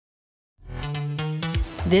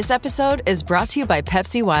This episode is brought to you by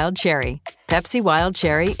Pepsi Wild Cherry. Pepsi Wild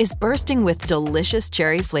Cherry is bursting with delicious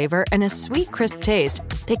cherry flavor and a sweet, crisp taste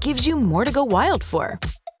that gives you more to go wild for.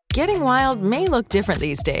 Getting wild may look different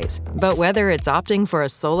these days, but whether it's opting for a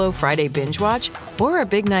solo Friday binge watch or a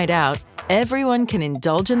big night out, everyone can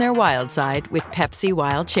indulge in their wild side with Pepsi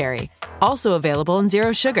Wild Cherry. Also available in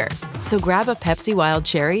Zero Sugar. So grab a Pepsi Wild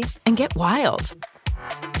Cherry and get wild.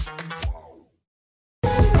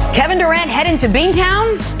 Kevin Durant heading to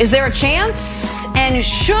Beantown? Is there a chance? And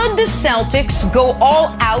should the Celtics go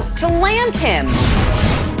all out to land him?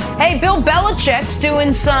 Hey, Bill Belichick's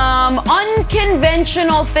doing some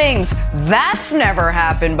unconventional things. That's never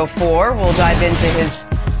happened before. We'll dive into his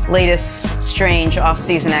latest strange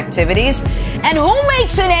offseason activities. And who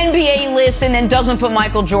makes an NBA list and then doesn't put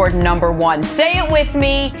Michael Jordan number one? Say it with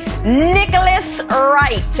me, Nicholas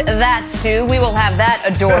Wright. That's who. We will have that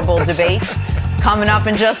adorable debate coming up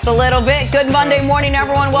in just a little bit. Good Monday morning,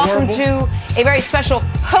 everyone. Welcome to a very special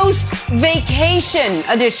post-vacation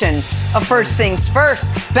edition of First Things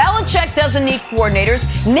First. Belichick doesn't need coordinators.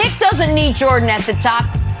 Nick doesn't need Jordan at the top.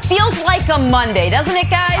 Feels like a Monday, doesn't it,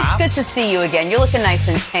 guys? Good to see you again. You're looking nice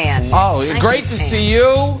and tan. Oh, great to see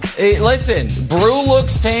you. Listen, Brew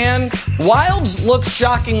looks tan. Wilds looks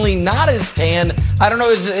shockingly not as tan. I don't know,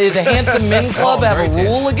 is the Handsome Men Club have a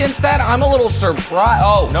rule against that? I'm a little surprised.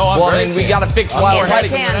 Oh, no, well, then we got to fix Wild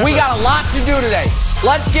Heading. We got a lot to do today.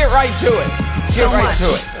 Let's get right to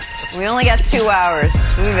it. We only got 2 hours.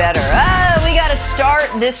 We better. We got to start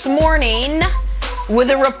this morning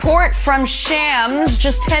with a report from Shams.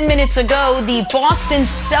 Just 10 minutes ago, the Boston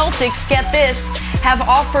Celtics, get this, have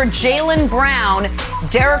offered Jaylen Brown,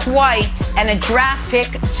 Derek White, and a draft pick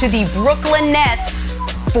to the Brooklyn Nets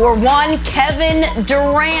for one Kevin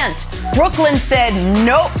Durant. Brooklyn said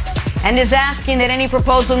nope and is asking that any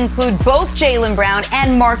proposal include both Jaylen Brown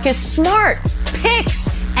and Marcus Smart, picks,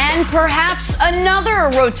 and perhaps another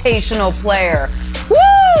rotational player.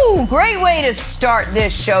 Woo! Great way to start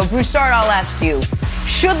this show. Broussard, I'll ask you,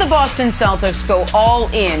 should the Boston Celtics go all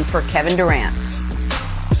in for Kevin Durant?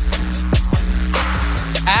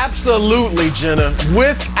 Absolutely, Jenna,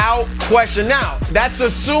 without question. Now, that's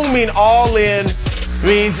assuming all in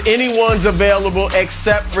means anyone's available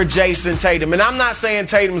except for Jason Tatum. And I'm not saying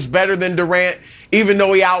Tatum's better than Durant, even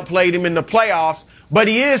though he outplayed him in the playoffs, but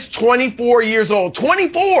he is 24 years old.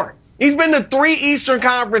 24! He's been to 3 Eastern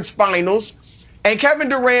Conference Finals. And Kevin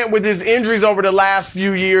Durant, with his injuries over the last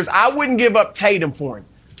few years, I wouldn't give up Tatum for him.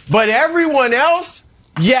 But everyone else,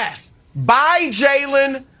 yes. Buy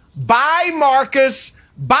Jaylen, buy Marcus,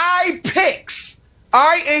 buy picks. All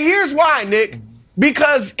right? And here's why, Nick.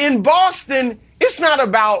 Because in Boston, it's not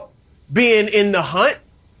about being in the hunt.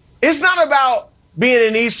 It's not about being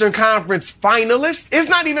an Eastern Conference finalist. It's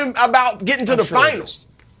not even about getting to the finals.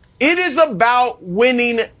 It is about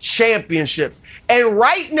winning championships. And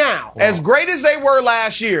right now, as great as they were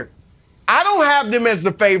last year, I don't have them as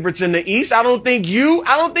the favorites in the East. I don't think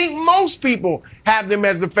most people have them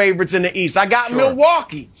as the favorites in the East. I got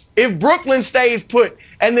Milwaukee. If Brooklyn stays put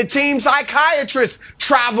and the team psychiatrist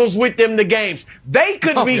travels with them to games, they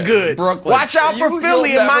could be good. Brooklyn. Watch out for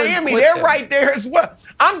Philly and Miami. They're right there as well.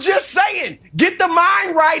 I'm just saying, get the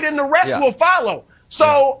mind right and the rest will follow.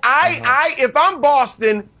 So if I'm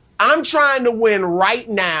Boston, I'm trying to win right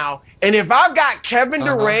now. And if I've got Kevin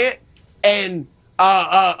Durant and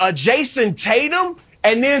Jason Tatum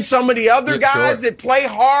and then some of the other guys that play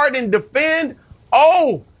hard and defend,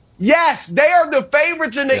 oh, yes, they are the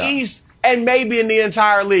favorites in the East and maybe in the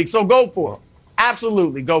entire league. So go for it.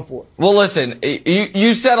 Absolutely, go for it. Well, listen,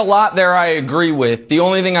 you said a lot there I agree with. The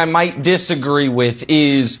only thing I might disagree with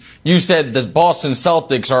is you said the Boston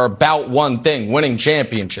Celtics are about one thing, winning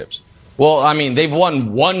championships. Well, I mean, they've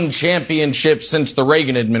won one championship since the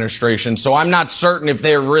Reagan administration, so I'm not certain if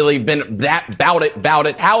they've really been that about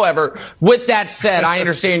it. However, with that said, I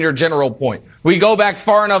understand your general point. We go back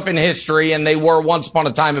far enough in history, and they were once upon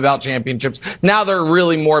a time about championships. Now they're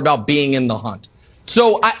really more about being in the hunt.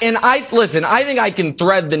 So, I think I can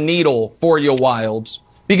thread the needle for you, Wilds,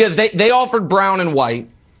 because they offered Brown and White.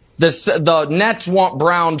 The Nets want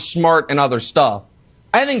Brown, Smart, and other stuff.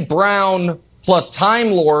 I think Brown plus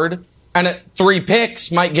Time Lord and at 3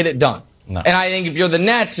 picks might get it done. No. And I think if you're the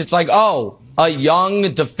Nets, it's like, oh, a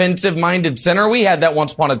young defensive-minded center. We had that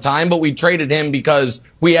once upon a time, but we traded him because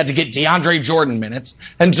we had to get DeAndre Jordan minutes.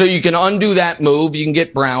 And so you can undo that move. You can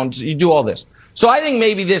get Brown. You do all this. So I think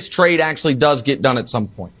maybe this trade actually does get done at some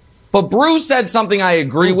point. But Bruce said something I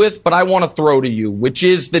agree with, but I want to throw to you, which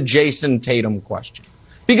is the Jason Tatum question.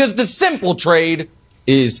 Because the simple trade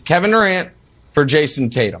is Kevin Durant for Jason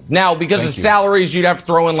Tatum. Now, because of salaries, you'd have to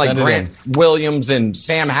throw in like Grant Williams and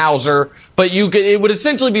Sam Hauser, but it would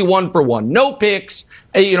essentially be 1-for-1. No picks,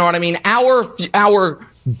 you know what I mean? Our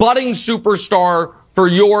budding superstar for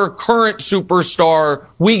your current superstar,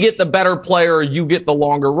 we get the better player, you get the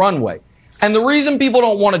longer runway. And the reason people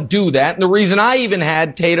don't want to do that, and the reason I even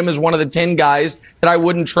had Tatum as one of the 10 guys that I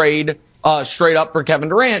wouldn't trade straight up for Kevin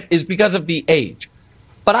Durant, is because of the age.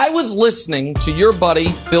 But I was listening to your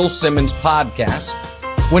buddy Bill Simmons' podcast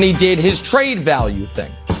when he did his trade value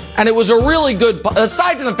thing. And it was a really good,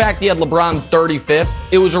 aside from the fact he had LeBron 35th,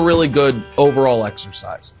 it was a really good overall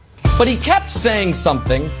exercise. But he kept saying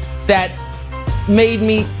something that made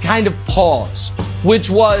me kind of pause, which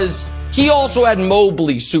was he also had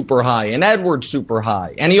Mobley super high and Edwards super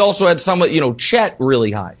high. And he also had Chet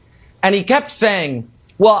really high. And he kept saying,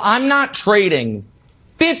 well, I'm not trading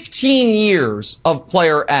 15 years of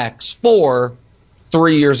player X for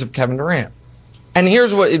 3 years of Kevin Durant. And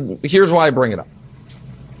here's why I bring it up.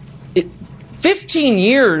 15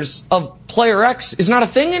 years of player X is not a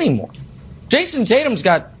thing anymore. Jason Tatum's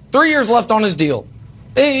got 3 years left on his deal.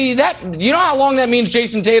 You know how long that means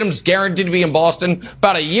Jason Tatum's guaranteed to be in Boston?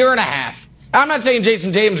 About a year and a half. I'm not saying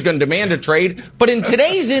Jason Tatum's going to demand a trade, but in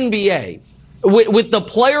today's NBA, with the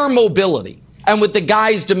player mobility and with the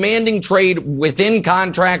guys demanding trade within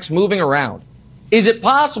contracts moving around, is it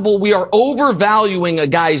possible we are overvaluing a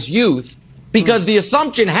guy's youth because the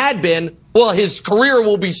assumption had been, well, his career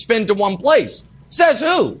will be spent in one place? Says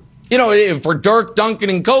who? You know, for Dirk, Duncan,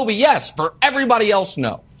 and Kobe, yes. For everybody else,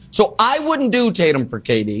 no. So I wouldn't do Tatum for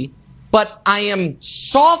KD, but I am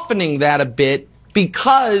softening that a bit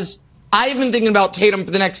because I've been thinking about Tatum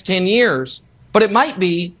for the next 10 years, but it might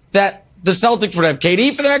be that the Celtics would have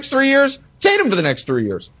KD for the next 3 years, Tatum for the next 3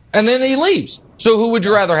 years, and then he leaves. So who would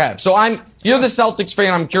you rather have? So you're the Celtics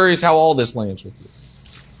fan. I'm curious how all this lands with you.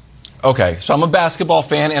 Okay, so I'm a basketball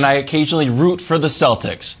fan, and I occasionally root for the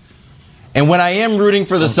Celtics. And when I am rooting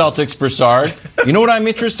for the Celtics, Broussard, you know what I'm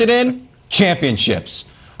interested in? Championships.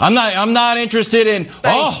 I'm not interested in,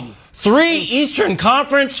 3 Eastern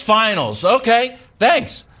Conference Finals. Okay,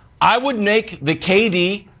 thanks. I would make the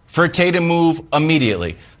KD for Tatum move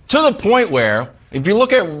immediately. To the point where, if you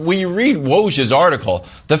look at, when you read Woj's article,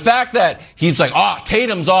 the fact that he's like,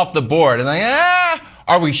 Tatum's off the board. And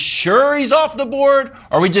are we sure he's off the board?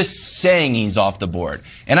 Or are we just saying he's off the board?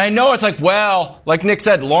 And I know it's like, well, like Nick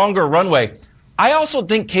said, longer runway. I also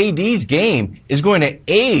think KD's game is going to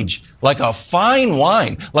age like a fine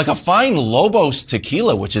wine, like a fine Lobos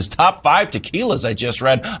tequila, which is top 5 tequilas I just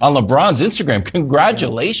read on LeBron's Instagram.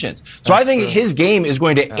 Congratulations. So I think his game is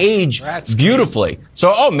going to age beautifully.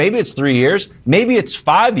 So, maybe it's 3 years. Maybe it's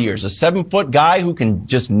 5 years. A 7-foot guy who can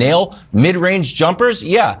just nail mid-range jumpers.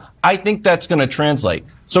 Yeah, I think that's going to translate.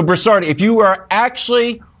 So, Broussard, if you are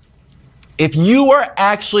actually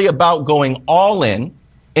about going all in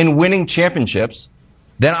and winning championships,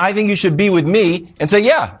 then I think you should be with me and say,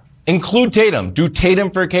 yeah, include Tatum. Do Tatum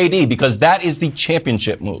for KD because that is the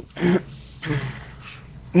championship move.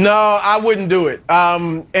 No, I wouldn't do it.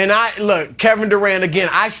 Look, Kevin Durant, again,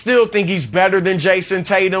 I still think he's better than Jason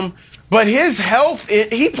Tatum, but his health,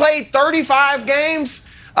 he played 35 games,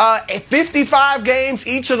 55 games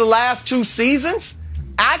each of the last 2 seasons.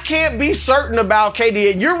 I can't be certain about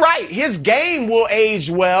KD. And you're right, his game will age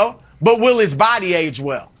well, but will his body age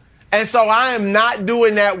well? And so I am not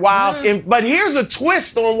doing that but here's a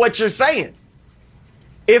twist on what you're saying.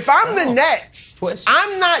 If I'm the Nets,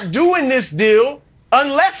 I'm not doing this deal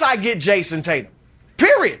unless I get Jason Tatum.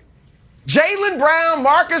 Period. Jaylen Brown,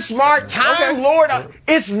 Marcus Smart, Time Lord,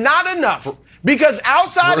 it's not enough. Because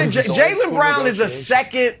outside of Jaylen Brown is a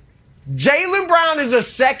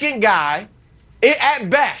second guy at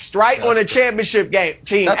best, right? On a championship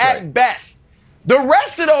team, at best. The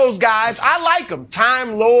rest of those guys, I like them.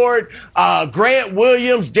 Time Lord, Grant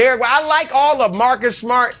Williams, Derek. I like all of Marcus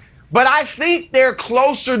Smart, but I think they're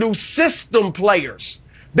closer to system players.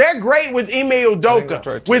 They're great with Ime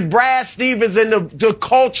Udoka, with Brad Stevens and the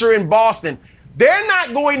culture in Boston. They're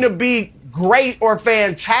not going to be great or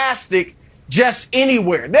fantastic just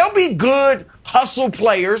anywhere. They'll be good hustle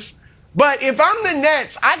players, but if I'm the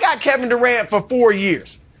Nets, I got Kevin Durant for 4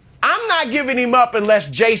 years. I'm not giving him up unless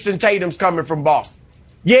Jason Tatum's coming from Boston.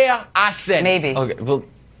 Yeah, I said maybe. It. Okay, well,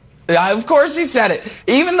 of course he said it.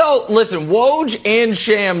 Even though, listen, Woj and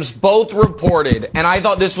Shams both reported, and I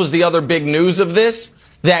thought this was the other big news of this,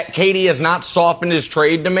 that KD has not softened his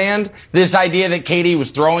trade demand. This idea that KD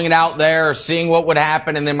was throwing it out there, seeing what would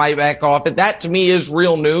happen, and then might back off it. That, to me, is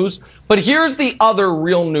real news. But here's the other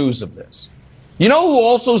real news of this. You know who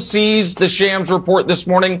also sees the Shams report this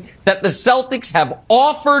morning? That the Celtics have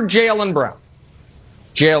offered Jaylen Brown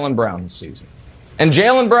this season. And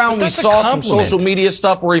Jaylen Brown, we that's a saw some compliment. social media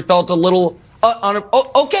stuff where he felt a little,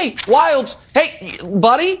 okay, Wildes. Hey,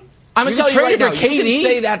 buddy, I'm going to tell you right now, you can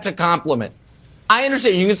say that's a compliment. I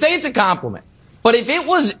understand. You can say it's a compliment. But if it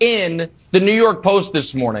was in the New York Post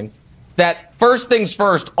this morning that First Things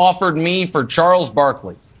First offered me for Charles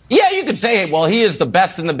Barkley, yeah, you could say, hey, well, he is the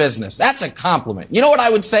best in the business. That's a compliment. You know what I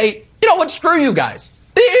would say? You know what? Screw you guys.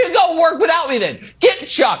 You go work without me then. Get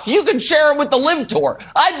Chuck. You can share it with the Live Tour.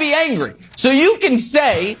 I'd be angry. So you can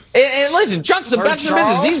say, and listen, Chuck's the best in the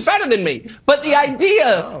business. He's better than me. But the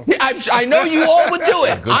idea, I know you all would do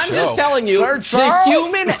it. I'm just telling you, the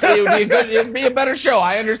human, it'd be a better show.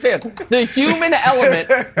 I understand. The human element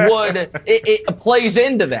it plays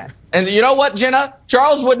into that. And you know what, Jenna?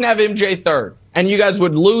 Charles wouldn't have MJ third. And you guys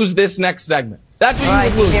would lose this next segment. That's what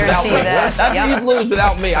you would lose without me. That's what you'd lose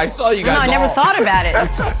without me. I saw you guys. No, I never thought about it.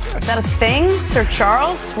 Is that a thing, Sir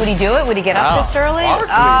Charles? Would he do it? Would he get up this early?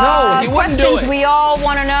 No, he wouldn't do it. Questions we all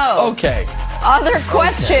want to know. Okay. Other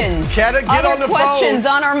questions. Get on the questions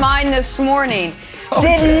phone. on our mind this morning.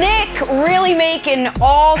 Did Nick really make an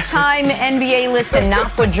all-time NBA list and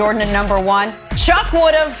not put Jordan at number one? Chuck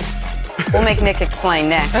would have. We'll make Nick explain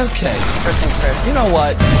next. Okay. First things first. You know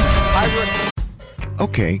what?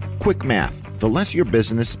 Okay, quick math. The less your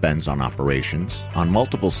business spends on operations, on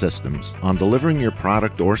multiple systems, on delivering your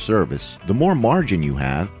product or service, the more margin you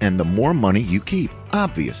have and the more money you keep.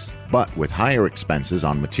 Obvious. But with higher expenses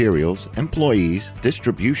on materials, employees,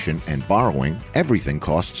 distribution, and borrowing, everything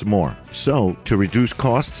costs more. So, to reduce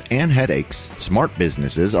costs and headaches, smart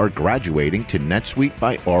businesses are graduating to NetSuite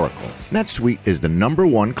by Oracle. NetSuite is the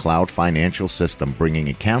 #1 cloud financial system bringing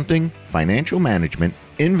accounting, financial management,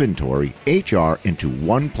 inventory, HR into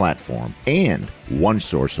one platform and one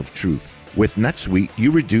source of truth. With NetSuite, you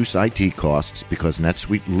reduce IT costs because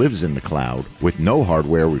NetSuite lives in the cloud with no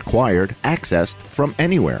hardware required, accessed from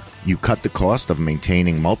anywhere. You cut the cost of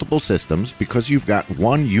maintaining multiple systems because you've got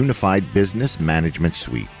one unified business management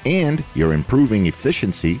suite. And you're improving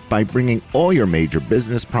efficiency by bringing all your major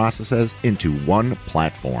business processes into one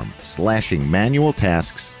platform, slashing manual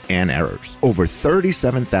tasks and errors. Over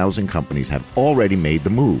 37,000 companies have already made the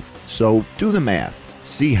move. So do the math.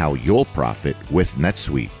 See how you'll profit with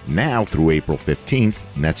NetSuite. Now through April 15th,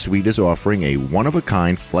 NetSuite is offering a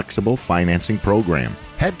one-of-a-kind flexible financing program.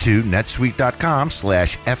 Head to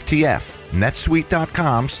netsuite.com/FTF.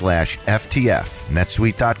 netsuite.com/FTF.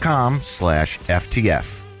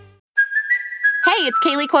 netsuite.com/FTF. Hey, it's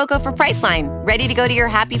Kaylee Cuoco for Priceline. Ready to go to your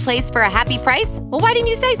happy place for a happy price? Well, why didn't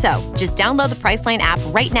you say so? Just download the Priceline app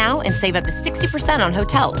right now and save up to 60% on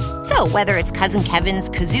hotels. So whether it's Cousin Kevin's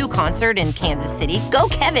Kazoo Concert in Kansas City, go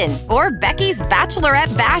Kevin, or Becky's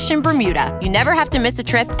Bachelorette Bash in Bermuda, you never have to miss a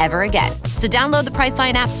trip ever again. So download the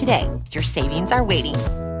Priceline app today. Your savings are waiting.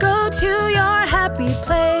 Go to your happy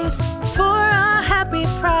place for a happy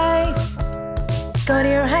price. Go to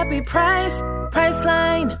your happy price,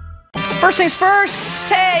 Priceline. First things first,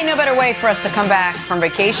 hey, no better way for us to come back from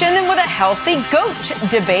vacation than with a healthy GOAT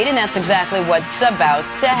debate, and that's exactly what's about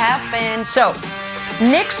to happen. So,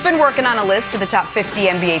 Nick's been working on a list of the top 50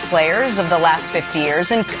 NBA players of the last 50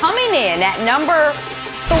 years, and coming in at number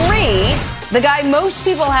 3, the guy most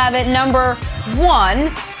people have at number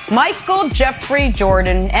 1, Michael Jeffrey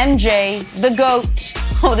Jordan, MJ, the GOAT.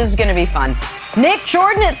 Oh, this is going to be fun. Nick,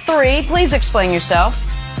 Jordan at 3, please explain yourself.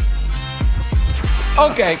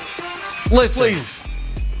 Okay. Listen, Please.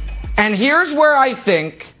 And here's where I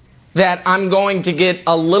think that I'm going to get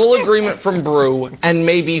a little agreement from Brew and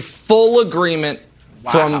maybe full agreement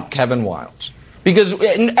from Kevin Wildes. Because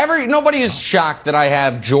nobody is shocked that I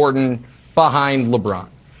have Jordan behind LeBron.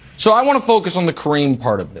 So I want to focus on the Kareem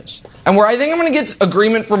part of this. And where I think I'm going to get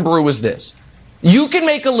agreement from Brew is this. You can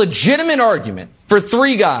make a legitimate argument for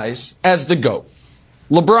 3 guys as the GOAT.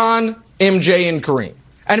 LeBron, MJ, and Kareem.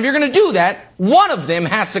 And if you're going to do that, one of them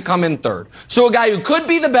has to come in third. So a guy who could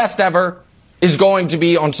be the best ever is going to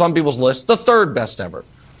be, on some people's list, the third best ever.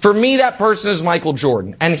 For me, that person is Michael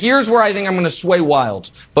Jordan. And here's where I think I'm going to sway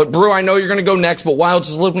Wildes. But, Brew, I know you're going to go next, but Wildes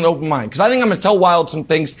is living an open mind. Because I think I'm going to tell Wildes some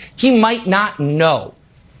things he might not know.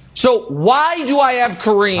 So why do I have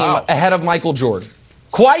Kareem ahead of Michael Jordan?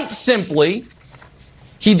 Quite simply,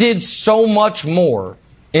 he did so much more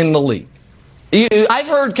in the league. I've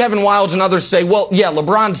heard Kevin Wildes and others say, well, yeah,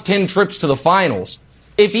 LeBron's 10 trips to the finals.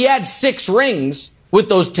 If he had 6 rings with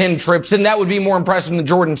those 10 trips, then that would be more impressive than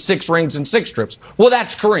Jordan's 6 rings and 6 trips. Well,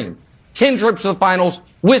 that's Kareem. 10 trips to the finals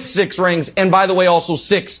with 6 rings, and by the way, also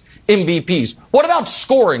 6 MVPs. What about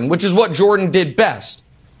scoring, which is what Jordan did best?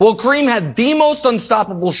 Well, Kareem had the most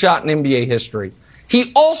unstoppable shot in NBA history.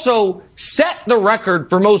 He also set the record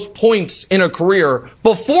for most points in a career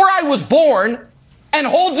before I was born and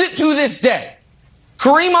holds it to this day.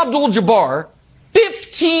 Kareem Abdul-Jabbar,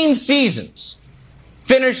 15 seasons,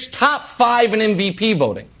 finished top 5 in MVP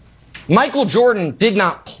voting. Michael Jordan did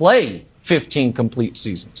not play 15 complete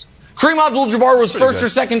seasons. Kareem Abdul-Jabbar was first or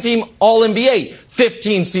second team All-NBA,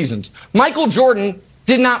 15 seasons. Michael Jordan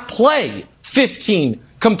did not play 15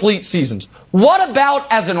 complete seasons. What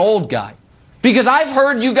about as an old guy? Because I've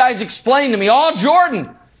heard you guys explain to me, Jordan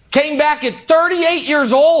came back at 38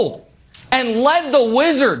 years old and led the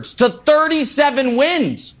Wizards to 37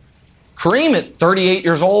 wins. Kareem at 38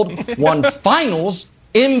 years old won finals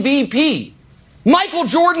MVP. Michael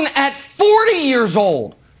Jordan at 40 years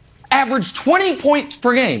old averaged 20 points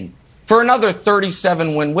per game for another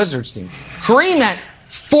 37-win Wizards team. Kareem at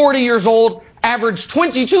 40 years old averaged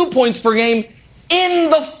 22 points per game in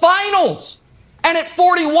the finals. And at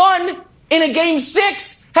 41, in a game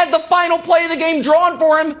 6, had the final play of the game drawn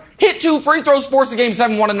for him, hit 2 free throws, forced a game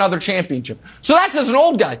 7, won another championship. So that's as an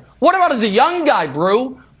old guy. What about as a young guy,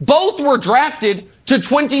 Brew? Both were drafted to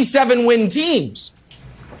 27-win teams.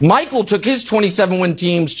 Michael took his 27-win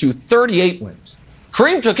teams to 38 wins.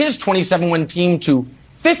 Kareem took his 27-win team to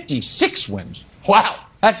 56 wins. Wow,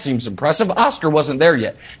 that seems impressive. Oscar wasn't there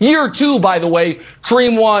yet. Year 2, by the way,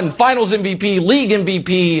 Kareem won Finals MVP, League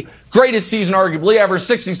MVP, greatest season arguably ever,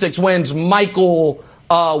 66 wins. Michael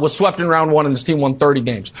was swept in round 1 and his team won 30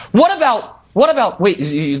 games. What about,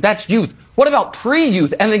 that's youth. What about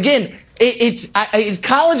pre-youth? And again, it's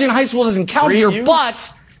college and high school doesn't count here, but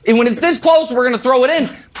when it's this close, we're going to throw it in.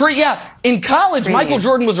 In college, Michael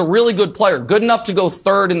Jordan was a really good player, good enough to go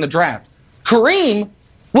 3rd in the draft. Kareem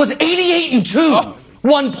was 88-2.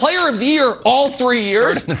 Won Player of the Year all 3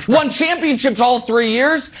 years, won championships all 3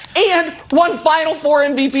 years, and won Final Four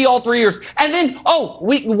MVP all 3 years. And then,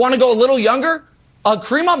 we want to go a little younger?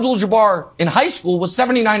 Kareem Abdul-Jabbar in high school was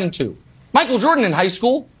 79-2. Michael Jordan in high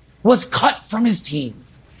school was cut from his team.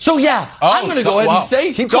 So I'm going to go ahead and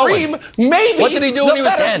say Kareem maybe what did he do when he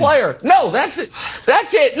was 10? Player. No, that's it.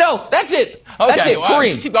 That's it. No, that's it. That's it.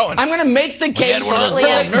 Kareem. Keep going. I'm going to make the case.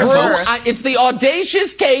 It's the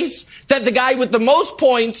audacious case that the guy with the most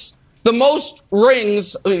points, the most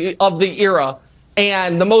rings of the era,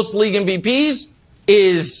 and the most league MVPs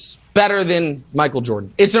is better than Michael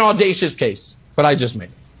Jordan. It's an audacious case, but I just made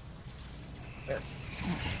it.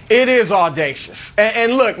 It is audacious.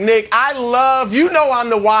 And look, Nick, I'm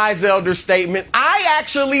the wise elder statement. I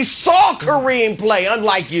actually saw Kareem play,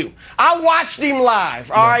 unlike you. I watched him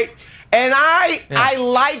live, all right? And I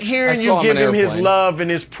like hearing you give him his love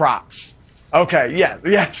and his props. Okay,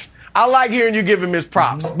 yes. I like hearing you give him his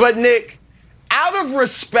props. But, Nick, out of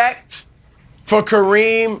respect for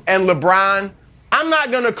Kareem and LeBron, I'm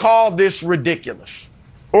not going to call this ridiculous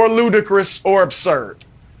or ludicrous or absurd.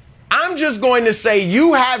 I'm just going to say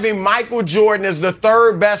you having Michael Jordan as the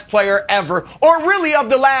 3rd best player ever, or really of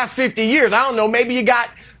the last 50 years. I don't know. Maybe you got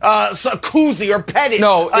Cousy or Pettit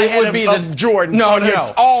of Jordan. No.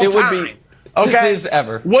 All it time. Would be. Okay? This is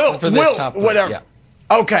ever. Wilt, top whatever. Yeah.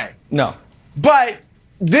 Okay. No. But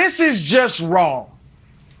this is just wrong.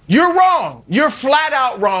 You're wrong. You're flat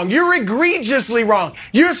out wrong. You're egregiously wrong.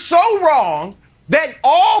 You're so wrong that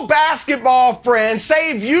all basketball friends,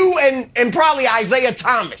 save you and probably Isaiah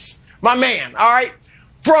Thomas, my man, all right?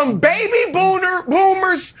 From baby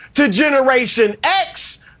boomers to Generation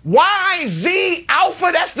X, Y, Z, Alpha,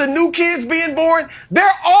 that's the new kids being born. They're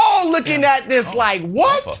all looking at this like,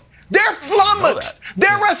 what? Alpha. They're flummoxed.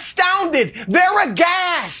 They're astounded. They're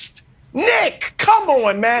aghast. Nick, come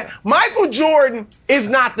on, man. Michael Jordan is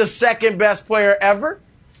not the 2nd best player ever,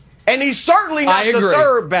 and he's certainly not the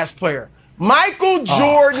 3rd best player. Michael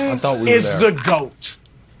Jordan is the GOAT.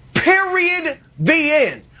 Period. The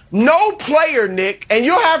end. No player, Nick, and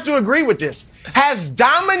you'll have to agree with this, has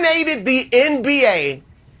dominated the NBA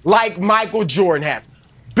like Michael Jordan has.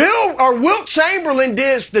 Wilt Chamberlain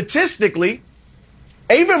did statistically,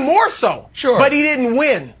 even more so. Sure. But he didn't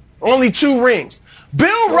win. Only 2 rings.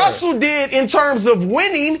 Bill Russell did in terms of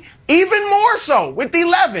winning, even more so with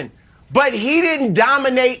 11. But he didn't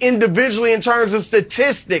dominate individually in terms of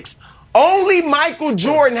statistics. Only Michael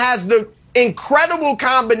Jordan has the incredible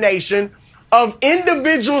combination of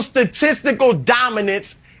individual statistical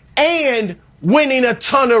dominance and winning a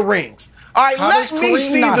ton of rings. All right, let me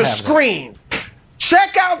see the screen.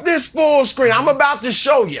 Check out this full screen. I'm about to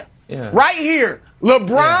show you. Right here.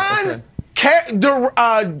 LeBron,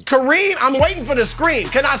 Kareem. I'm waiting for the screen.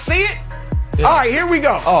 Can I see it? All right, here we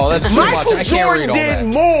go. Oh, that's too much. Michael Jordan did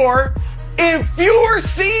more in fewer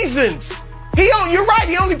seasons. You're right.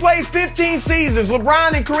 He only played 15 seasons.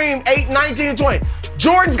 LeBron and Kareem, 8, 19, and 20.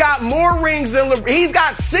 Jordan's got more rings than LeBron. He's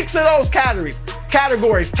got 6 of those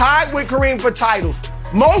categories, tied with Kareem for titles.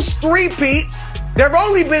 Most three-peats, There have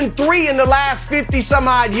only been 3 in the last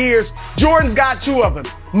 50-some-odd years. Jordan's got 2 of them.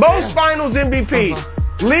 Most finals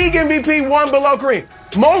MVPs. League MVP, 1 below Kareem.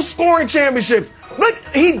 Most scoring championships. Look,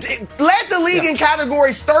 he led the league in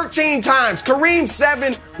categories 13 times. Kareem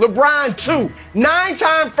 7, LeBron 2.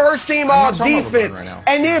 9-time first-team all-defense.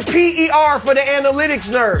 And then PER for the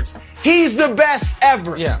analytics nerds. He's the best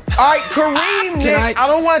ever. Yeah. All right, Kareem, Nick, I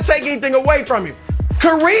don't want to take anything away from you.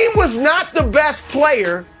 Kareem was not the best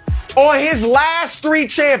player on his last 3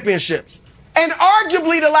 championships, and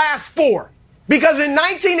arguably the last 4. Because in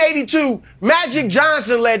 1982, Magic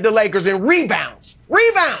Johnson led the Lakers in rebounds,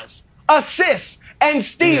 assists, and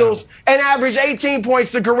steals, and averaged 18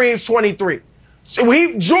 points to Kareem's 23. So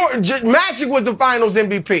Magic was the finals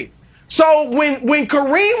MVP. So when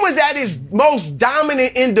Kareem was at his most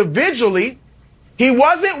dominant individually, he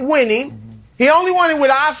wasn't winning. He only won it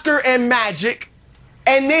with Oscar and Magic.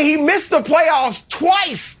 And then he missed the playoffs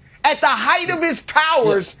twice at the height of his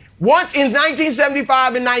powers, once in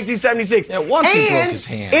 1975 and 1976. Yeah, once he broke his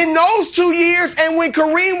hand. In those 2 years, and when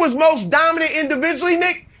Kareem was most dominant individually,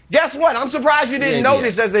 Nick, guess what? I'm surprised you didn't know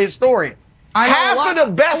this as a historian. Half of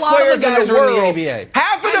the best players in the world,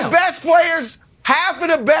 half of the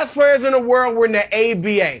best players in the world were in the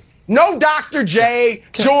ABA. No Dr. J,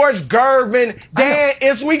 George Gervin, Dan,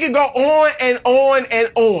 we could go on and on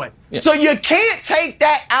and on. Yeah. So you can't take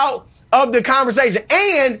that out of the conversation.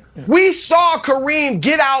 And we saw Kareem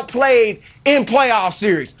get outplayed in playoff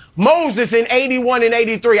series. Moses in 81 and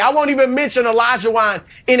 83. I won't even mention Olajuwon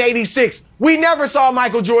in 86. We never saw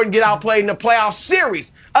Michael Jordan get outplayed in the playoff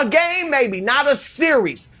series. A game maybe, not a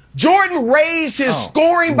series. Jordan raised his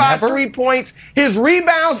scoring by 3 points, his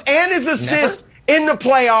rebounds and his assists in the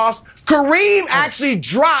playoffs. Kareem actually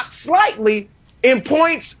dropped slightly in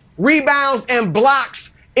points, rebounds, and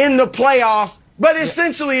blocks in the playoffs, but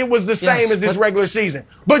essentially it was the same as his regular season.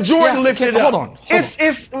 But Jordan lifted it up. Hold on.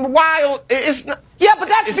 It's wild. It's not. Yeah, but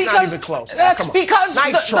that's because not even close. That's because the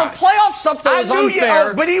playoff stuff that was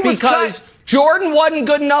unfair. But he was because Jordan wasn't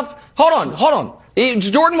good enough. Hold on.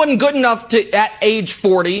 Jordan wasn't good enough at age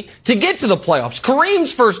 40 to get to the playoffs.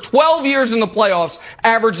 Kareem's first 12 years in the playoffs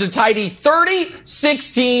averaged a tidy 30,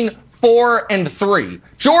 16, 4, and 3.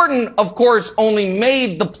 Jordan, of course, only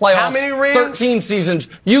made the playoffs. How many rings? 13 seasons.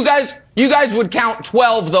 You guys would count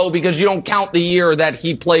 12 though, because you don't count the year that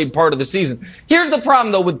he played part of the season. Here's the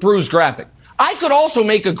problem though with Brew's graphic. I could also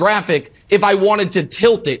make a graphic if I wanted to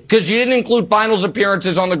tilt it, because you didn't include finals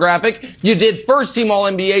appearances on the graphic. You did first team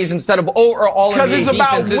All-NBAs instead of all-NBA defenses. Because it's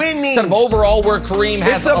about winning. Instead of overall, where Kareem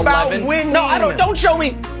has 11. It's about winning. No, don't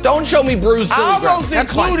show me Brew's silly I almost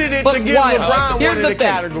included it to give LeBron one of the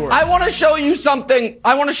categories. I want to show you something.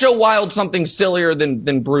 I want to show Wild something sillier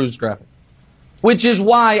than Brew's graphic, which is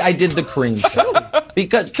why I did the Kareem show.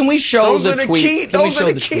 Because can we show the tweet? Those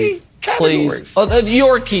are the key categories. Please.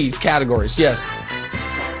 Your key categories, yes.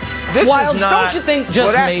 Wilds, don't you think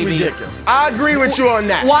that's ridiculous. I agree with you on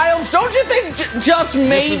that. Wilds, don't you think just maybe,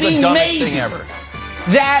 this is the dumbest thing ever.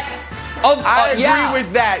 I agree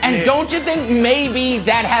with that, And Nick. don't you think maybe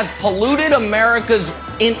that has polluted America's,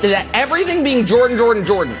 that everything being Jordan,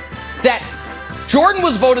 that Jordan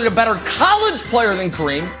was voted a better college player than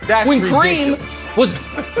Kareem. That's when ridiculous. Kareem was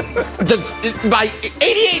by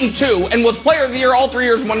 88 and 2 and was player of the year all 3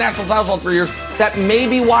 years, won national titles all 3 years. That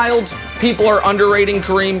maybe Wilds people are underrating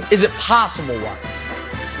Kareem. Is it possible, Wilds?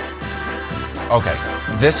 Okay,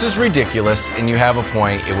 this is ridiculous, and you have a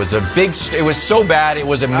point. It was so bad, it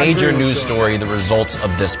was a major news story, the results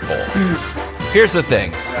of this poll. Here's the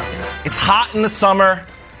thing. It's hot in the summer.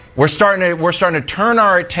 We're starting to turn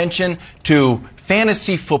our attention to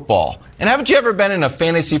fantasy football. And haven't you ever been in a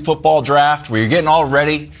fantasy football draft where you're getting all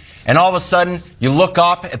ready, and all of a sudden you look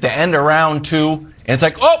up at the end of round 2, and it's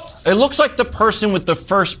like, oh, it looks like the person with the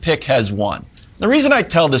first pick has won. The reason I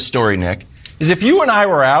tell this story, Nick, is if you and I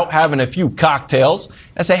were out having a few cocktails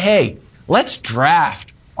and say, hey, let's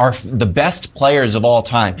draft the best players of all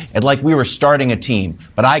time, and like we were starting a team,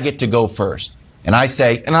 but I get to go first. And I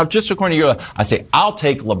say, and just according to you, I say, I'll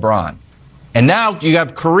take LeBron. And now you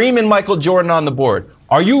have Kareem and Michael Jordan on the board.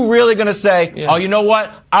 Are you really going to say, oh, you know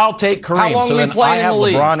what? I'll take Kareem. How long so we then play I in have the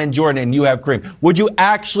league? LeBron and Jordan and you have Kareem. Would you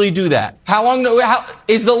actually do that? How long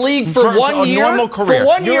is the league for 1 year? A normal career. For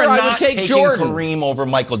 1 year, I would take Jordan. Kareem over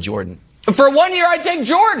Michael Jordan. For 1 year, I'd take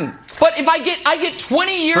Jordan. But if I get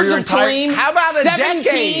 20 years of Kareem, how about a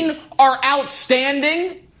 17 decade? are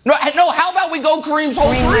outstanding. No, how about we go Kareem's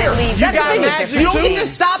whole career? You got Magic You don't too? get to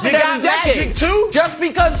stop it You every got decade. Magic too? Just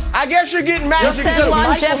because. I guess you're getting Magic Just too. said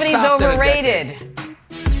Longevity's Michael stopped at a overrated.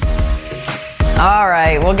 All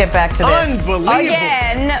right, we'll get back to this. Unbelievable.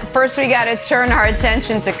 Again, first we got to turn our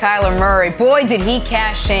attention to Kyler Murray. Boy, did he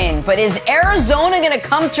cash in. But is Arizona going to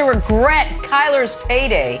come to regret Kyler's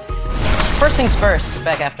payday? First things first,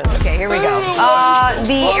 back after this. Okay, here we go.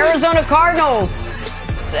 The Arizona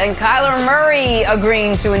Cardinals and Kyler Murray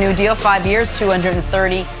agreeing to a new deal, 5 years,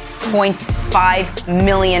 $230.5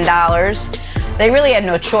 million. They really had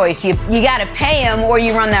no choice. You got to pay him or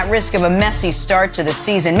you run that risk of a messy start to the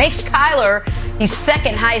season. Makes Kyler the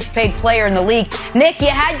second highest paid player in the league. Nick, you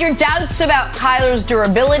had your doubts about Kyler's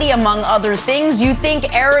durability, among other things. You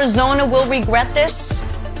think Arizona will regret this?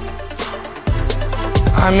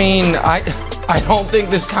 I mean, I don't think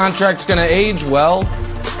this contract's going to age well.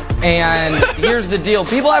 And here's the deal.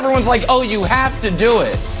 Everyone's like, oh, you have to do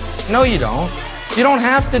it. No, you don't. You don't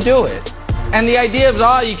have to do it. And the idea of,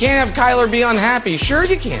 you can't have Kyler be unhappy. Sure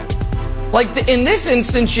you can. In this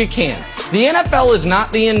instance, you can. The NFL is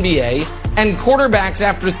not the NBA, and quarterbacks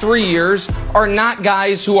after 3 years are not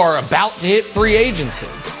guys who are about to hit free agency.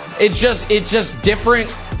 It's just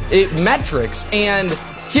different metrics. And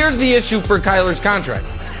here's the issue for Kyler's contract.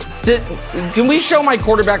 Can we show my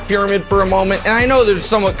quarterback pyramid for a moment? And I know there's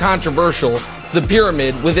somewhat controversial, the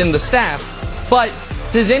pyramid within the staff, but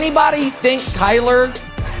does anybody think Kyler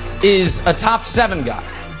is a top 7 guy?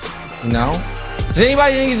 No. Does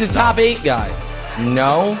anybody think he's a top 8 guy?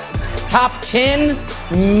 No. Top 10?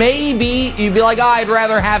 Maybe. You'd be like, I'd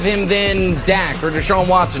rather have him than Dak or Deshaun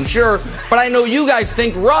Watson. Sure. But I know you guys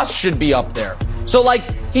think Russ should be up there. So,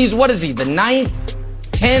 he's, what is he, the 9th,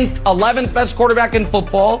 10th, 11th best quarterback in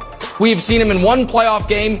football? We've seen him in one playoff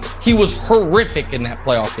game. He was horrific in that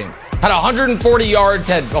playoff game. Had 140 yards,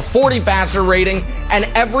 had a 40 passer rating, and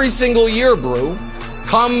every single year, Brew,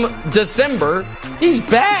 come December, he's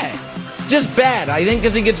bad. Just bad, I think,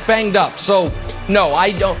 because he gets banged up. So, no,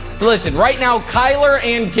 I don't. Listen, right now, Kyler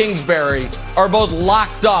and Kingsbury are both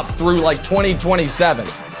locked up through 2027.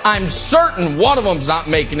 I'm certain one of them's not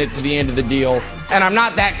making it to the end of the deal, and I'm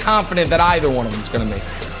not that confident that either one of them's going to make it.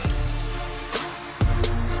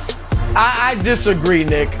 I disagree,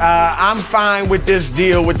 Nick. I'm fine with this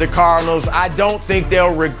deal with the Cardinals. I don't think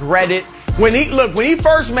they'll regret it. When he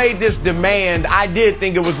first made this demand, I did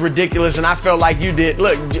think it was ridiculous, and I felt like you did.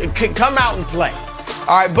 Look, come out and play.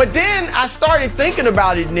 All right, but then I started thinking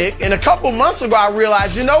about it, Nick, and a couple months ago I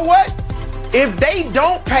realized, you know what? If they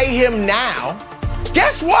don't pay him now,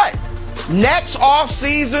 guess what? Next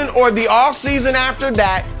offseason or the offseason after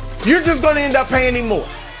that, you're just going to end up paying him more.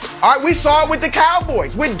 All right, we saw it with the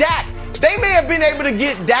Cowboys, with Dak. They may have been able to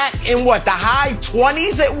get Dak in the high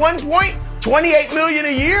 20s at one point, $28 million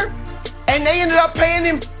a year, and they ended up paying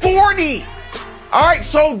him $40. All right,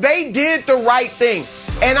 so they did the right thing.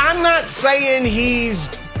 And I'm not saying he's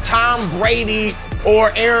Tom Brady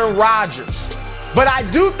or Aaron Rodgers, but I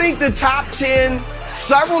do think the top 10,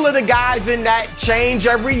 several of the guys in that change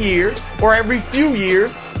every year or every few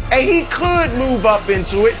years, and he could move up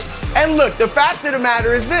into it. And look, the fact of the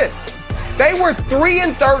matter is this. They were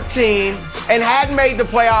 3-13 and hadn't made the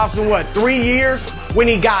playoffs in 3 years when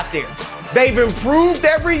he got there. They've improved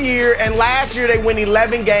every year, and last year they win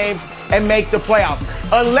 11 games and make the playoffs.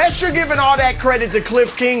 Unless you're giving all that credit to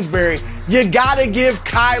Cliff Kingsbury, you got to give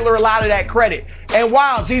Kyler a lot of that credit. And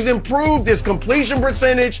while he's improved his completion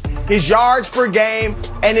percentage, his yards per game,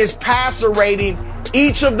 and his passer rating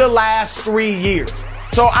each of the last 3 years.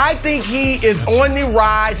 So I think he is on the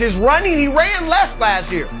rise. His running, he ran less last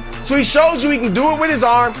year. So he shows you he can do it with his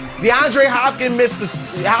arm. DeAndre Hopkins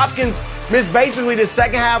missed basically the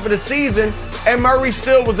second half of the season, and Murray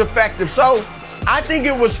still was effective. So I think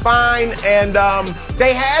it was fine, and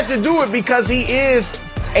they had to do it because he is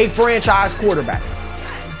a franchise quarterback.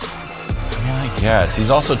 Yeah, I guess.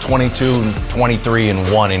 He's also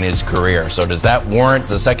 22-23-1 in his career. So does that warrant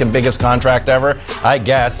the second biggest contract ever? I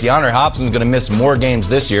guess. DeAndre Hopkins is going to miss more games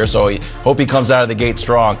this year, so I hope he comes out of the gate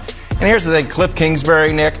strong. And here's the thing. Cliff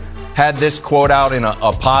Kingsbury, Nick, had this quote out in a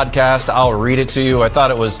podcast. I'll read it to you. I thought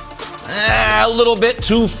it was a little bit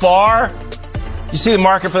too far. You see the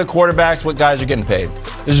market for the quarterbacks, what guys are getting paid.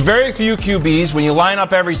 There's very few QBs when you line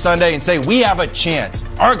up every Sunday and say, we have a chance.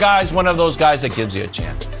 Our guy's one of those guys that gives you a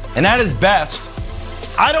chance. And at his best,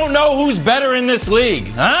 I don't know who's better in this league,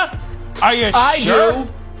 huh? Are you sure? I do.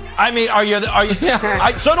 I mean, are you? Yeah.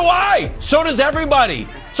 So do I. So does everybody.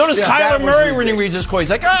 So does Kyler Murray when he reads his quote. He's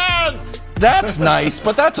like, that's nice,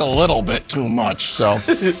 but that's a little bit too much. So,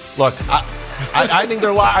 look, I think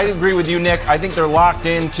I agree with you, Nick. I think they're locked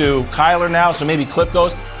into Kyler now, so maybe Cliff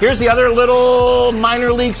goes. Here's the other little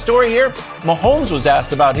minor league story here. Mahomes was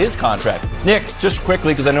asked about his contract. Nick, just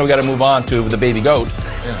quickly, because I know we got to move on to the baby goat.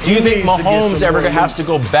 Yeah. Do you think Mahomes ever has to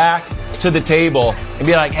go back to the table and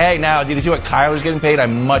be like, hey, now, did you see what Kyler's getting paid?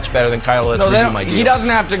 I'm much better than Kyler. Let's review my deal. He doesn't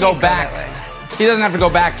have to go back. He doesn't have to go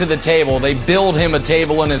back to the table. They build him a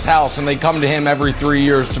table in his house, and they come to him every 3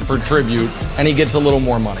 years for tribute, and he gets a little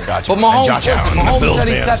more money. Gotcha. But Mahomes said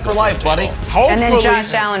he's set for life, buddy. And then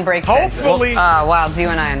Josh Allen breaks it. Hopefully. Wow, you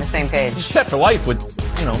and I on the same page. He's set for life with,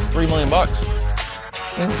 $3 million.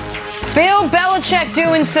 Bill Belichick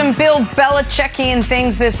doing some Bill Belichickian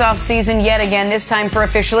things this offseason yet again, this time for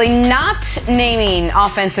officially not naming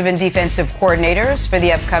offensive and defensive coordinators for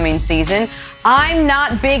the upcoming season. I'm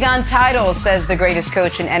not big on titles, says the greatest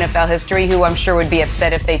coach in NFL history, who I'm sure would be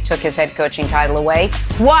upset if they took his head coaching title away.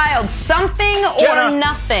 Wild, something or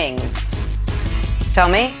nothing? Tell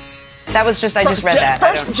me. That was just, I just read that.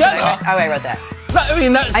 I read that. No, I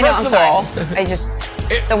mean, first of all,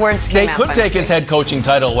 the words came out. They could take his head coaching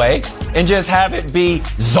title away and just have it be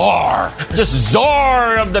czar. Just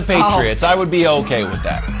czar of the Patriots. I would be okay with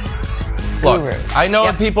that. Look, I know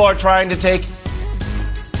that people are trying to take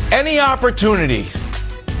any opportunity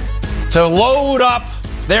to load up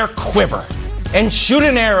their quiver and shoot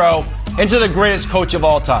an arrow into the greatest coach of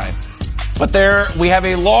all time. But we have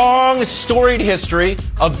a long, storied history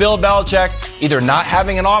of Bill Belichick either not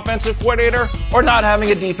having an offensive coordinator or not having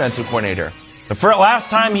a defensive coordinator. The last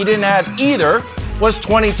time he didn't have either was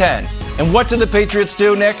 2010. And what did the Patriots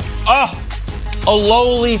do, Nick? A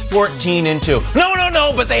lowly 14-2.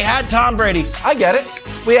 No, but they had Tom Brady. I get it.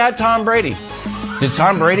 We had Tom Brady. Did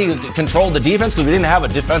Tom Brady control the defense? Because we didn't have a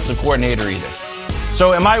defensive coordinator either.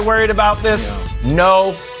 So am I worried about this?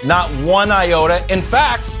 No, not one iota. In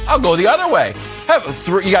fact, I'll go the other way.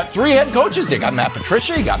 You got 3 head coaches. You got Matt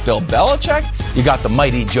Patricia. You got Bill Belichick. You got the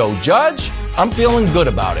mighty Joe Judge. I'm feeling good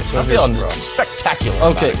about it. I'm feeling spectacular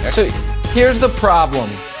about it. So here's the problem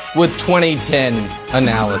with 2010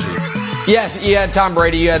 analogy. Yes, you had Tom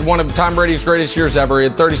Brady. You had one of Tom Brady's greatest years ever. He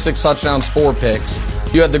had 36 touchdowns, 4 picks.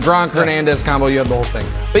 You had the Gronk-Hernandez combo. You had the whole thing.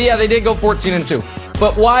 But yeah, they did go 14-2.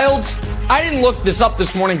 But Wilds, I didn't look this up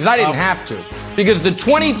this morning because I didn't have to. Because the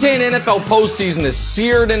 2010 NFL postseason is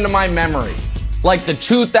seared into my memory. Like the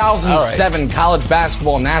 2007 college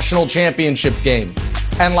basketball national championship game.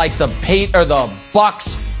 And like the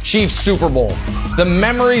Bucks-Chiefs Super Bowl. The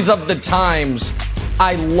memories of the times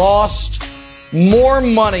I lost more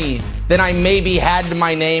money than I maybe had to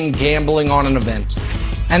my name gambling on an event.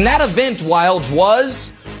 And that event, Wilds,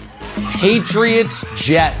 was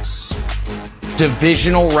Patriots-Jets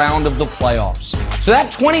divisional round of the playoffs. So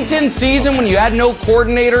that 2010 season when you had no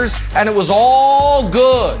coordinators and it was all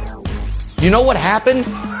good, you know what happened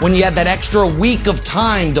when you had that extra week of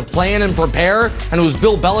time to plan and prepare and it was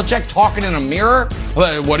Bill Belichick talking in a mirror?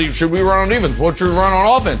 Should we run on defense? What should we run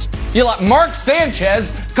on offense? You let Mark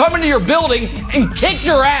Sanchez come into your building and kick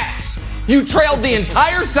your ass. You trailed the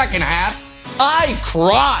entire second half. I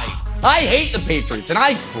cried. I hate the Patriots, and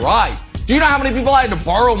I cried. Do you know how many people I had to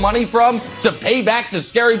borrow money from to pay back the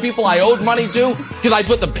scary people I owed money to? Because I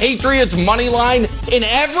put the Patriots money line in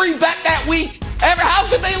every bet that week. How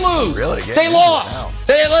could they lose? Really? They lost. Wow.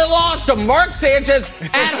 They lost to Mark Sanchez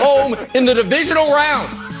at home in the divisional round.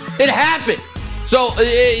 It happened. So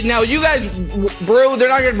now you guys, bro, they're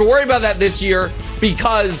not going to worry about that this year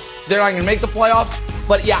because they're not going to make the playoffs.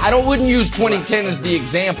 But yeah, I wouldn't use 2010 as the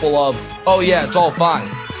example of, oh yeah, it's all fine.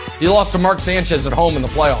 You lost to Mark Sanchez at home in the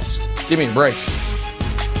playoffs. Give me a break.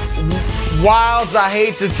 Wilds, I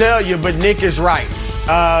hate to tell you, but Nick is right.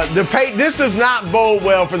 This does not bode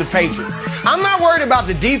well for the Patriots. I'm not worried about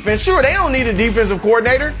the defense. Sure, they don't need a defensive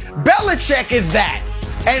coordinator. Belichick is that.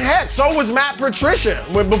 And heck, so was Matt Patricia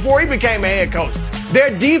before he became a head coach.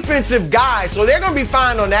 They're defensive guys, so they're going to be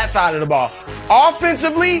fine on that side of the ball.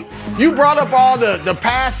 Offensively, you brought up all the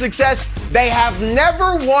past success. They have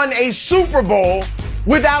never won a Super Bowl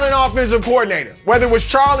without an offensive coordinator, whether it was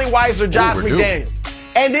Charlie Weiss or Josh McDaniels.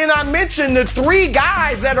 And then I mentioned the 3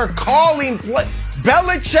 guys that are calling play.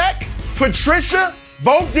 Belichick, Patricia,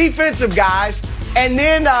 both defensive guys, and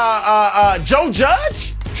then Joe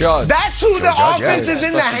Judge. That's who the offense is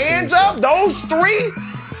in the hands of. Those 3.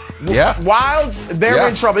 Yeah. Wilds, they're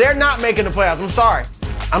in trouble. They're not making the playoffs. I'm sorry.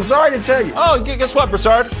 I'm sorry to tell you. Oh, guess what,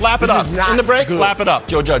 Broussard? Lap it up. In the break, lap it up,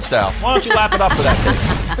 Joe Judge style. Why don't you lap it up for that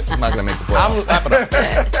tape? I'm not going to make the playoffs. Lap it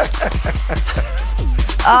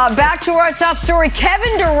up. Back to our top story.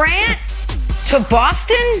 Kevin Durant to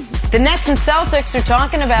Boston? The Nets and Celtics are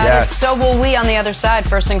talking about it. So will we on the other side.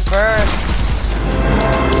 First things first.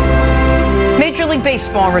 Major League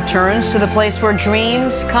Baseball returns to the place where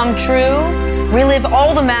dreams come true. Relive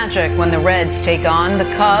all the magic when the Reds take on the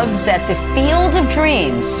Cubs at the Field of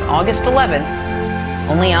Dreams, August 11th,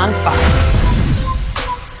 only on Fox.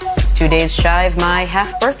 2 days shy of my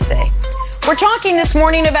half birthday. We're talking this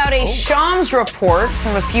morning about a Shams report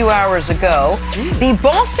from a few hours ago. The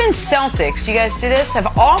Boston Celtics, you guys see this,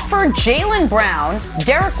 have offered Jaylen Brown,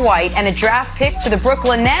 Derek White, and a draft pick to the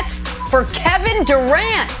Brooklyn Nets for Kevin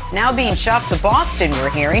Durant. Now being shopped to Boston, we're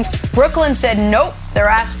hearing. Brooklyn said nope. They're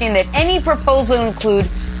asking that any proposal include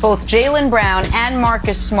both Jaylen Brown and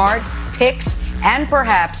Marcus Smart, picks, and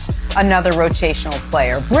perhaps another rotational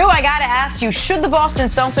player. Brew, I got to ask you, should the Boston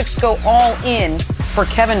Celtics go all in for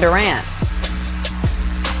Kevin Durant?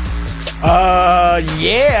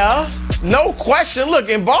 Yeah, no question. Look,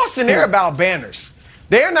 in Boston, they're about banners.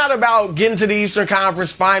 They're not about getting to the Eastern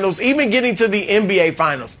Conference Finals, even getting to the NBA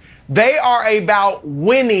Finals. They are about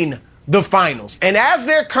winning the finals. And as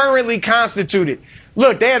they're currently constituted,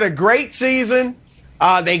 look, they had a great season.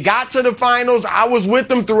 They got to the finals. I was with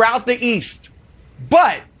them throughout the East.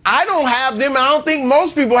 But I don't have them, I don't think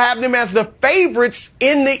most people have them as the favorites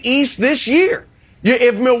in the East this year.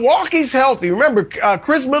 If Milwaukee's healthy, remember,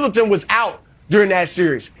 Chris Middleton was out during that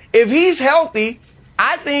series. If he's healthy,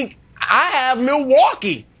 I think I have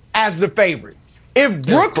Milwaukee as the favorite. If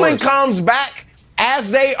Brooklyn comes back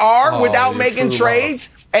as they are without making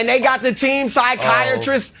trades, and they got the team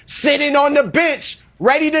psychiatrist sitting on the bench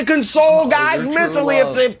ready to console guys mentally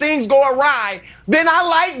if things go awry, then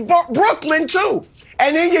I like Brooklyn too.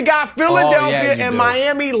 And then you got Philadelphia and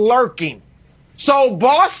Miami lurking. So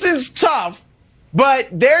Boston's tough, but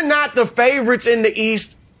they're not the favorites in the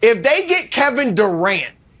East. If they get Kevin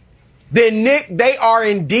Durant, then Nick, they are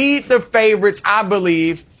indeed the favorites, I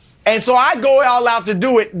believe. And so I go all out to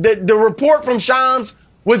do it. The report from Shams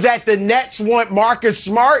was that the Nets want Marcus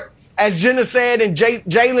Smart, as Jenna said, and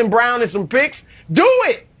Jaylen Brown and some picks. Do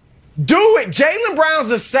it. Do it. Jaylen Brown's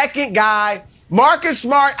the second guy. Marcus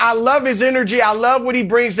Smart, I love his energy. I love what he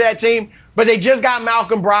brings to that team. But they just got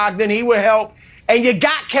Malcolm Brogdon. He would help. And you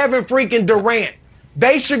got Kevin freaking Durant.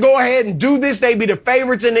 They should go ahead and do this. They be the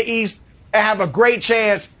favorites in the East and have a great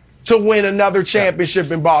chance to win another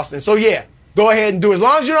championship in Boston. So, yeah, go ahead and do it. As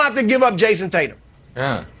long as you don't have to give up Jason Tatum.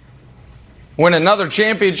 Yeah. Win another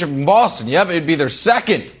championship in Boston. Yep, it'd be their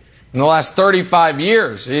second in the last 35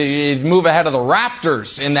 years. You'd move ahead of the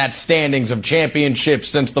Raptors in that standings of championships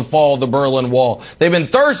since the fall of the Berlin Wall. They've been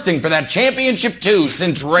thirsting for that championship, too,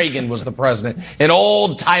 since Reagan was the president in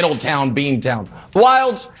old Titletown, Beantown.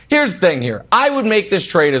 Wilds, here's the thing here. I would make this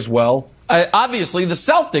trade as well. Obviously, the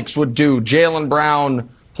Celtics would do Jaylen Brown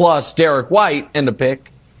plus Derek White and a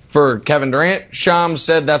pick for Kevin Durant. Shams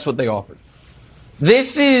said that's what they offered.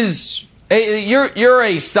 This is... You're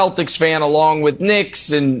a Celtics fan along with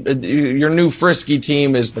Knicks, and your new frisky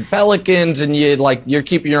team is the Pelicans, and you're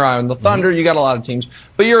keeping your eye on the Thunder. You got a lot of teams,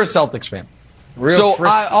 but you're a Celtics fan. So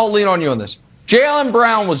I'll lean on you on this. Jaylen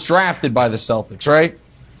Brown was drafted by the Celtics, right?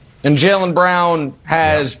 And Jaylen Brown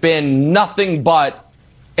has been nothing but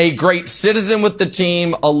a great citizen with the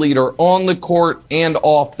team, a leader on the court and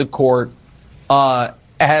off the court,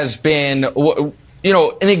 has been...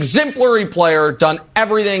 an exemplary player, done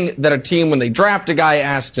everything that a team, when they draft a guy,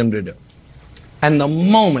 asks him to do. And the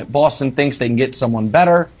moment Boston thinks they can get someone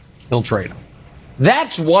better, they'll trade him.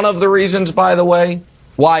 That's one of the reasons, by the way,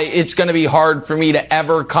 why it's going to be hard for me to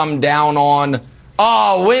ever come down on,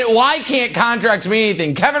 why can't contracts mean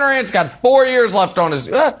anything? Kevin Durant's got 4 years left on his...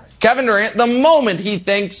 Kevin Durant, the moment he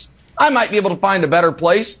thinks, I might be able to find a better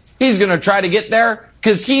place, he's going to try to get there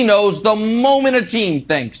because he knows the moment a team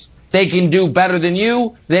thinks they can do better than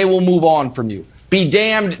you, they will move on from you. Be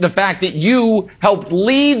damned the fact that you helped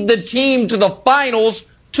lead the team to the finals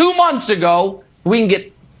 2 months ago. If we can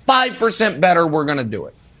get 5% better, we're going to do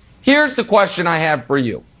it. Here's the question I have for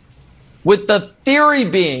you. With the theory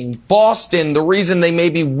being Boston, the reason they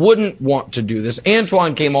maybe wouldn't want to do this,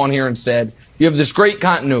 Antoine came on here and said, you have this great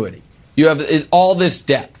continuity. You have all this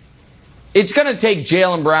depth. It's going to take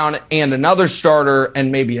Jaylen Brown and another starter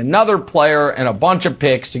and maybe another player and a bunch of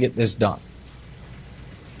picks to get this done.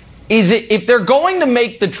 If they're going to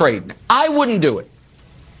make the trade, I wouldn't do it.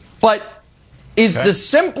 But is the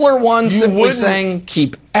simpler one simply saying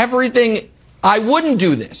keep everything? I wouldn't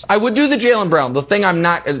do this. I would do the Jaylen Brown. The thing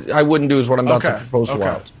I wouldn't do is what I'm about to propose to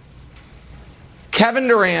Wilds. Kevin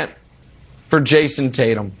Durant for Jason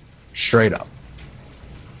Tatum, straight up.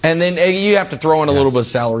 And then you have to throw in a little bit of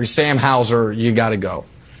salary. Sam Hauser, you got to go.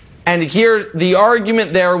 And here, the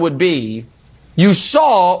argument there would be, you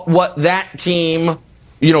saw what that team,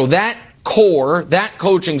 that core, that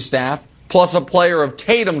coaching staff, plus a player of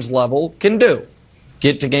Tatum's level can do.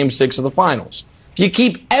 Get to Game 6 of the Finals. If you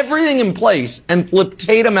keep everything in place and flip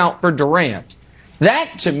Tatum out for Durant,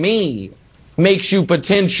 that, to me, makes you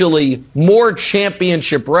potentially more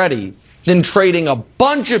championship ready than trading a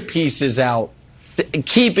bunch of pieces out,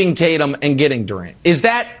 keeping Tatum and getting Durant. Is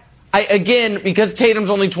that Because Tatum's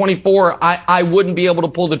only 24, I wouldn't be able to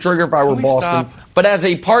pull the trigger if I were Boston. Stop? But as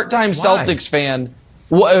a part-time Celtics fan,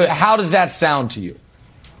 how does that sound to you?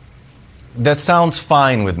 That sounds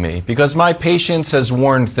fine with me because my patience has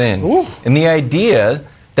worn thin. Ooh. And the idea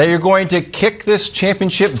that you're going to kick this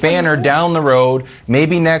championship banner down the road,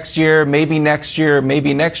 maybe next year, maybe next year,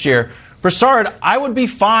 maybe next year. Broussard, I would be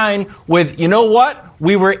fine with, you know what?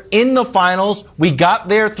 We were in the finals. We got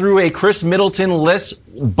there through a Chris Middleton-less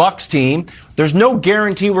Bucks team. There's no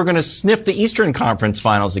guarantee we're going to sniff the Eastern Conference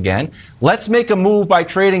Finals again. Let's make a move by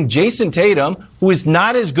trading Jason Tatum, who is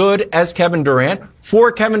not as good as Kevin Durant,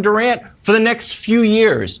 for Kevin Durant for the next few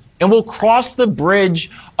years. And we'll cross the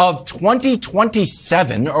bridge of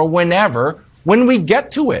 2027 or whenever when we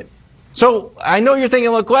get to it. So I know you're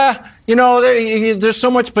thinking, look, well, you know, there's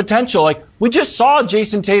so much potential. Like, we just saw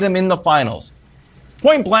Jason Tatum in the finals.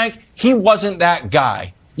 Point blank, he wasn't that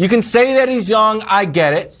guy. You can say that he's young, I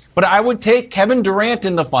get it, but I would take Kevin Durant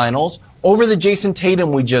in the finals over the Jason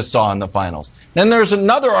Tatum we just saw in the finals. Then there's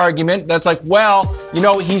another argument that's like, well, you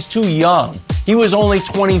know, he's too young. He was only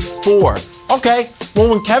 24. Okay, well,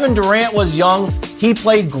 when Kevin Durant was young, he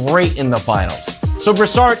played great in the finals. So,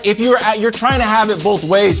 Broussard, if you're trying to have it both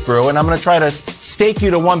ways, Brew, and I'm going to try to stake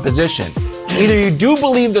you to one position. Either you do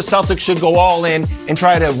believe the Celtics should go all in and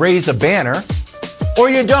try to raise a banner, or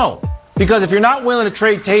you don't. Because if you're not willing to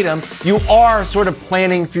trade Tatum, you are sort of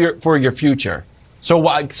planning for your future. So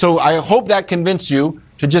I hope that convinced you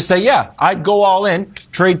to just say, yeah, I'd go all in,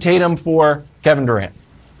 trade Tatum for Kevin Durant.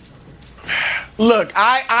 Look,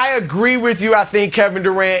 I agree with you. I think Kevin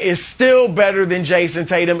Durant is still better than Jason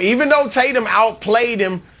Tatum, even though Tatum outplayed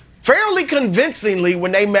him fairly convincingly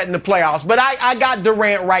when they met in the playoffs. But I got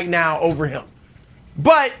Durant right now over him.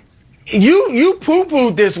 But you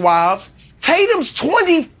poo-pooed this, Wilds. Tatum's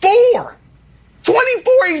 24.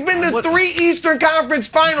 24. He's been to 3 Eastern Conference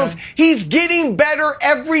Finals. Okay. He's getting better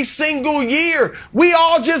every single year. We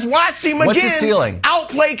all just watched him What's his ceiling?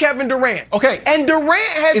 Outplay Kevin Durant. Okay. And Durant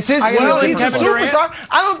has... It's his ceiling, he's Kevin a superstar.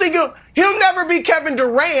 Durant? I don't think he'll never be Kevin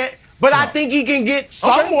Durant, but no. I think he can get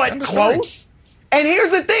somewhat close. And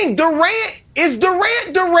here's the thing. Is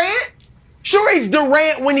Durant? Sure, he's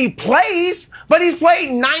Durant when he plays, but he's played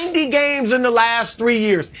 90 games in the last 3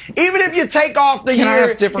 years. Even if you take off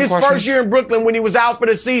his first year in Brooklyn when he was out for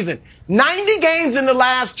the season. 90 games in the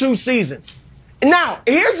last 2 seasons. Now,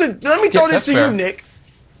 let me throw this to you, Nick.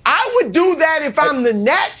 I would do that if I'm the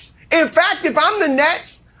Nets. In fact, if I'm the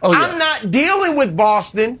Nets, I'm not dealing with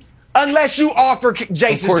Boston unless you offer Jason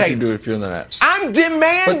Tatum. Of course you do if you're in the Nets. I'm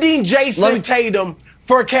demanding Jason Tatum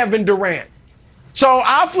for Kevin Durant. So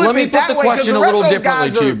I'll flip it that way. Let me put the question a little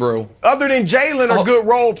differently to you, Brew. Other than Jalen, are good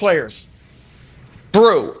role players.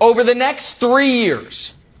 Brew, over the next 3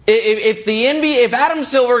 years, if Adam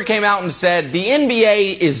Silver came out and said the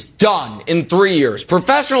NBA is done in 3 years,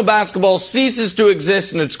 professional basketball ceases to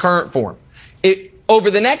exist in its current form,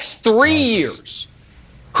 over the next 3 years,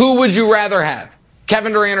 who would you rather have,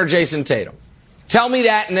 Kevin Durant or Jason Tatum? Tell me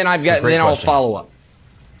that, and then I'll follow up.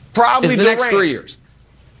 Probably the next 3 years.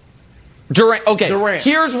 Durant. Okay. Durant.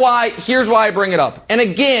 Here's why I bring it up. And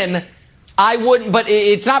again, I wouldn't, but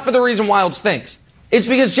it's not for the reason Wilds thinks. It's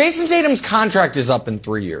because Jason Tatum's contract is up in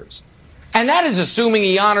 3 years. And that is assuming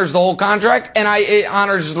he honors the whole contract. And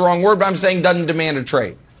honors is the wrong word, but I'm saying doesn't demand a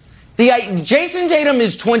trade. Jason Tatum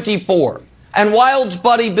is 24. And Wild's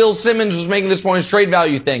buddy Bill Simmons was making this point, his trade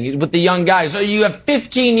value thing with the young guys. Oh, you have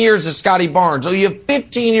 15 years of Scotty Barnes. Oh, you have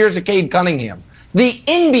 15 years of Cade Cunningham. The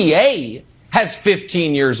NBA has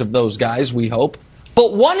 15 years of those guys, we hope.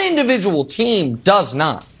 But one individual team does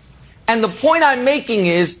not. And the point I'm making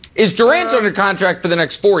is Durant's under contract for the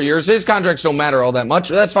next 4 years. His contracts don't matter all that much.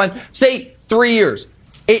 That's fine. Say 3 years.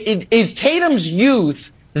 Is Tatum's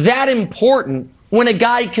youth that important when a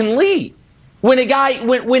guy can leave? When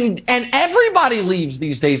and everybody leaves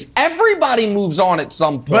these days. Everybody moves on at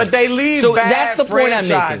some point. But they leave so bad that's the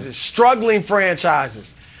franchises, point I'm making. struggling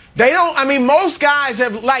franchises. They don't, most guys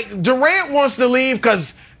have, Durant wants to leave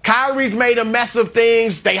because Kyrie's made a mess of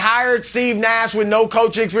things. They hired Steve Nash with no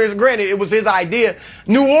coaching experience. Granted, it was his idea.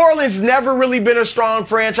 New Orleans never really been a strong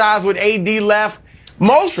franchise with AD left.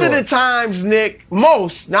 Most of the times, Nick,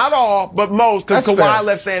 not all, but most, because Kawhi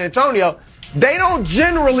left San Antonio, they don't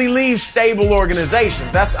generally leave stable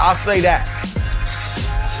organizations. I'll say that.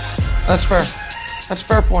 That's fair. That's a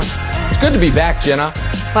fair point. It's good to be back, Jenna.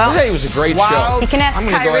 Well, I tell you, it was a great show. You can ask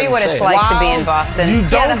Kyrie what it's like to be in Boston. You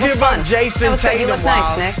don't give up Jason Tatum. You look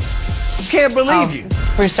nice, Nick. Can't believe you.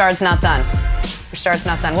 Broussard's not done. Broussard's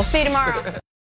not done. We'll see you tomorrow.